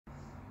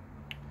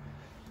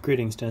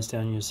Greetings,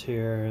 Daniels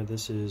here.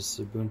 This is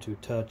Ubuntu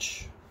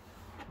Touch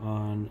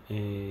on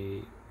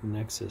a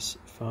Nexus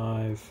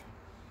 5.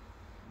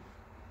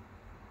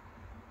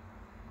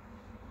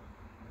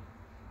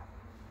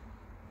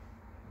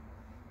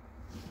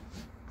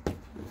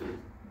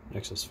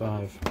 Nexus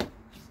 5.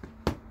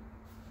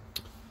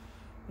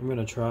 I'm going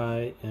to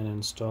try and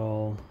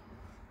install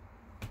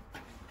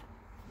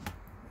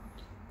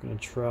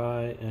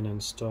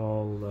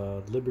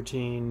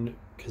libertine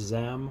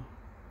kazam,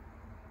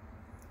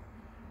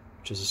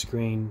 which is a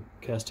screen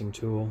casting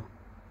tool.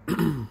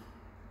 Doing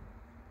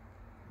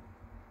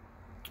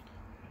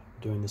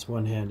this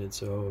one-handed,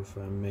 so if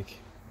I make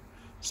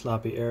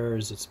sloppy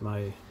errors, it's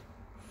my,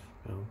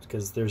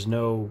 because there's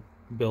no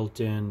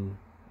built-in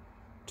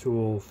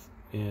tool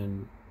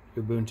in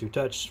Ubuntu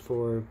Touch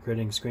for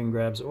creating screen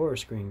grabs or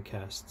screen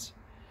casts.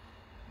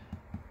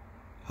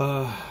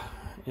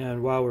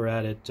 And while we're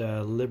at it,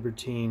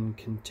 libertine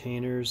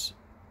containers.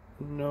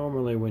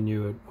 Normally when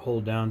you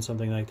hold down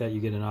something like that, you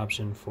get an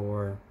option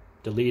for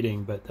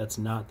deleting, but that's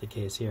not the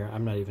case here.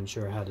 I'm not even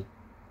sure how to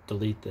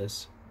delete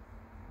this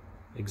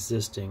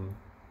existing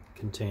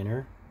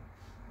container.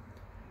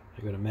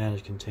 I go to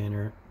manage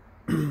container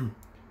and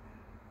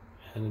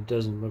it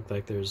doesn't look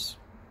like there's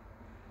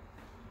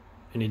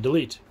any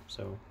delete,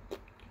 so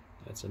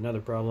that's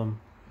another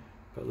problem.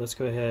 But let's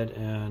go ahead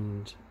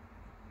and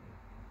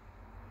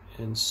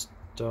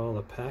install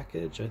a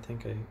package. I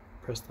think I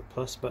pressed the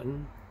plus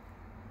button,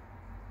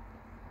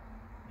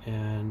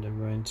 and I'm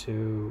going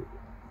to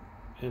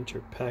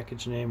enter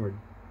package name or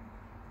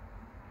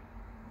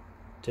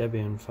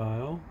Debian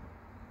file,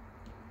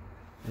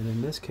 and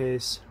in this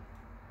case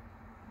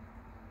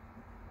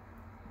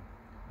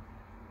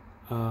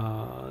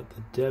the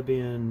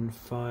Debian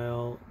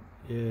file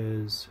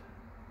is,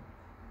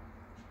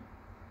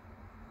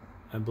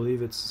 I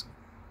believe it's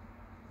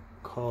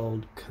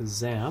called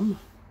kazam.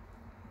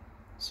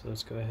 So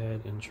let's go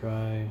ahead and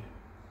try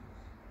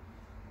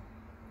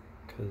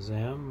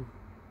kazam.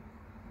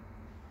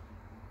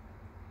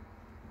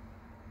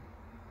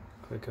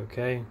 Click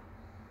OK.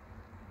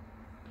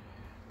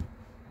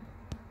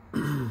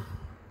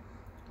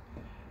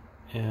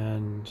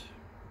 And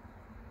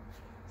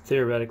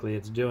theoretically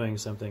it's doing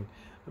something.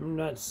 I'm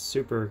not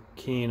super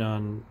keen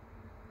on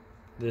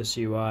this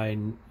UI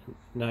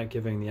not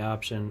giving the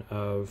option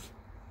of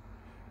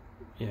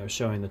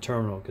showing the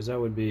terminal, because that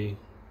would be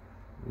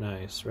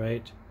nice,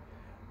 right?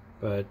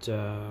 But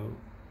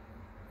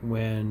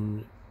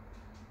when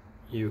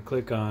you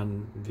click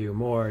on view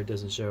more, it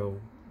doesn't show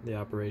the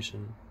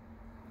operation.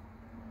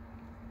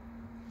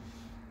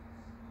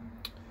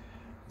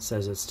 It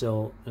says it's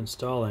still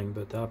installing,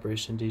 but the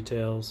operation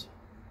details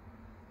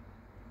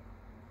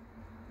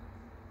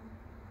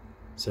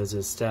says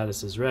its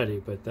status is ready,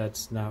 but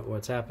that's not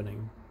what's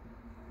happening.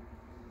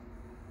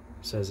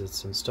 It says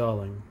it's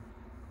installing.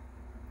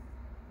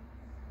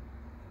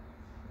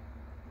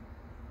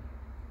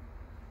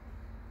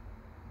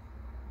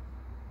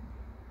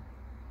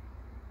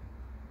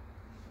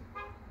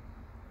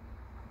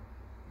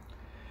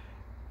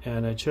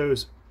 And I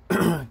chose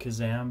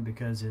kazam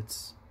because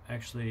it's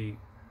actually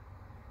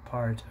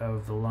part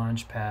of the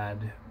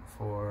launchpad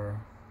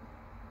for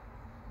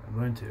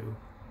Ubuntu.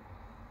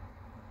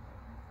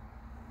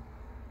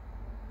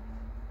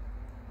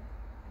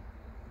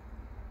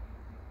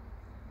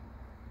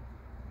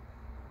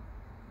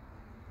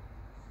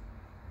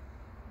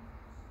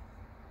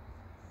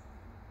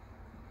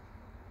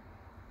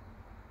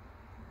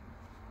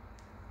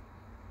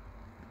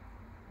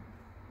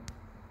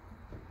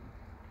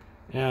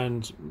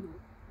 And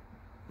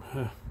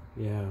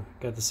yeah,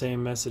 got the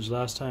same message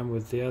last time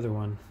with the other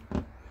one.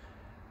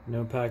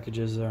 No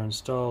packages are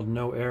installed,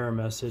 no error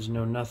message,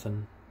 no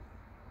nothing.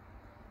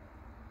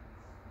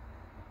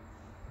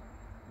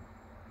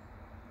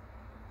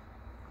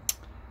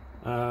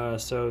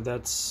 So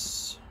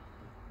that's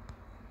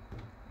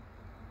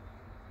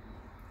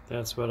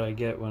what I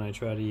get when I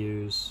try to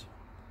use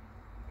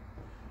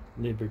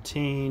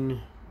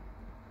libertine.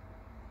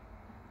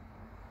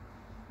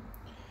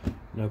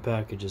 No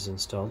packages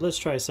installed. Let's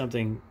try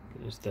something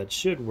that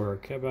should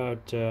work. How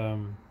about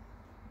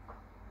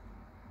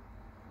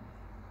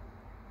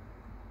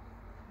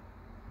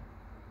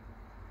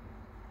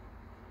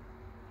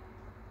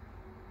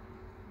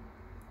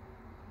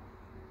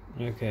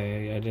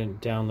okay, I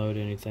didn't download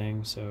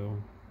anything, so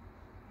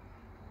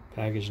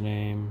package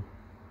name.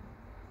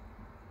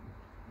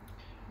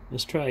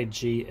 Let's try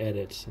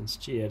gedit, since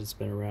gedit's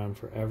been around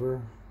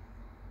forever.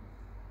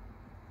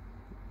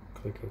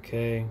 Click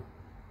OK.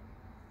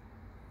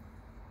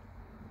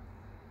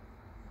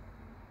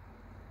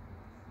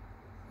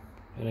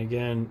 And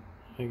again,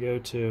 I go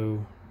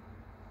to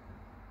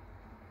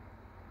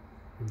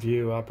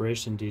view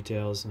operation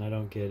details, and I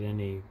don't get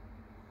any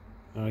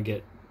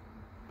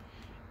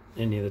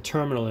of the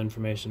terminal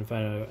information to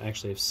find out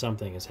actually if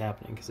something is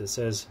happening, because it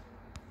says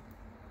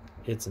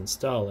it's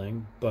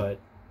installing, but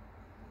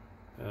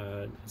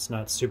it's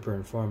not super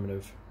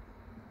informative.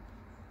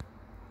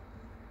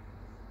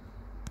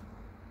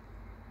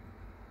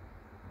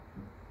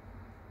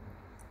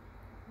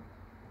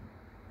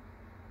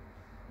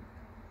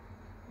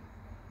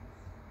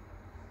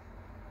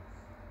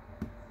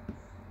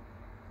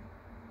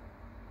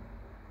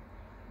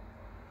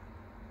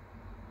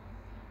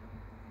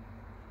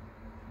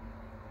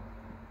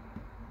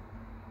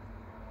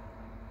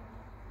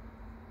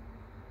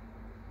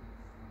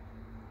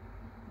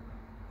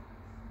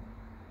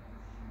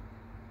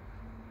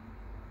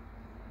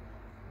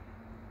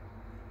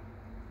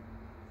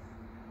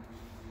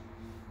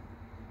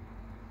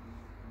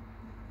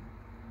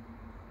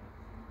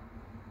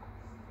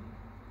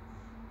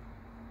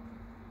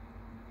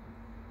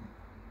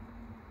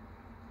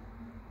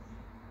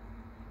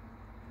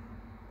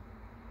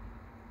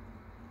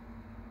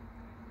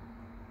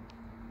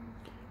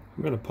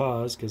 I'm going to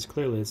pause because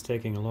clearly it's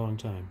taking a long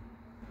time.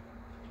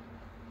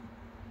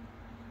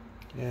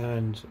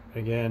 And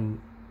again,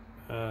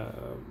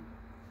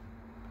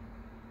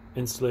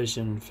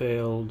 installation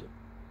failed.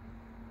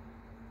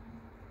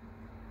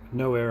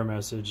 No error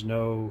message,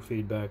 no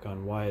feedback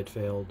on why it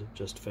failed,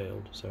 just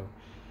failed. So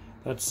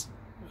that's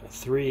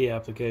 3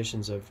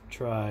 applications I've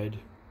tried,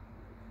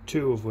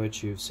 2 of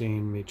which you've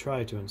seen me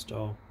try to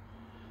install.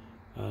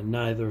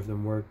 Neither of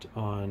them worked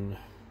on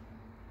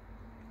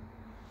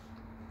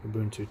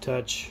Ubuntu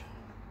Touch.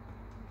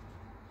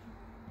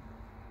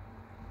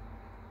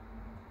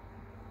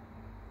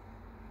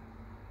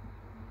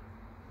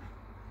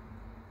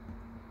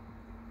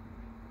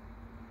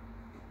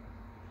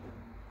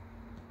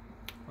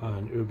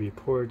 On Ubi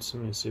ports,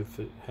 let me see if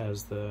it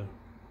has the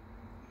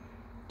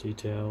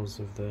details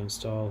of the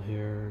install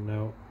here.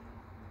 No.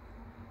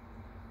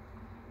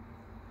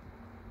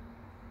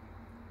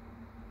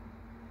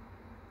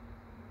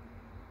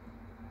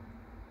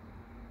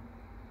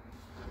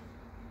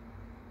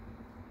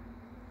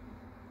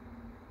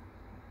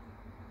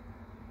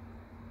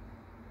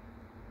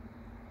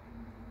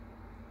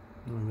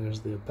 And there's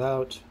the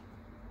about.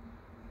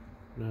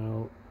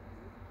 No.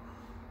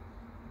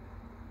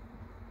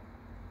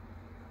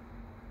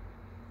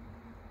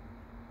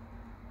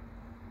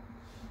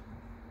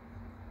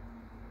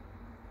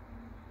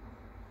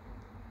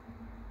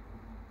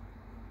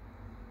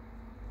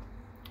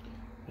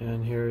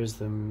 And here is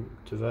the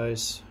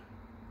device,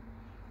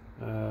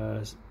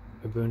 Ubuntu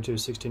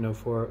 16.04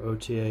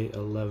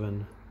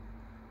 ota11.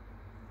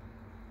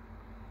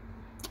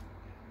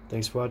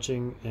 Thanks for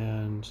watching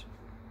and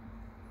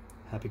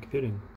happy computing.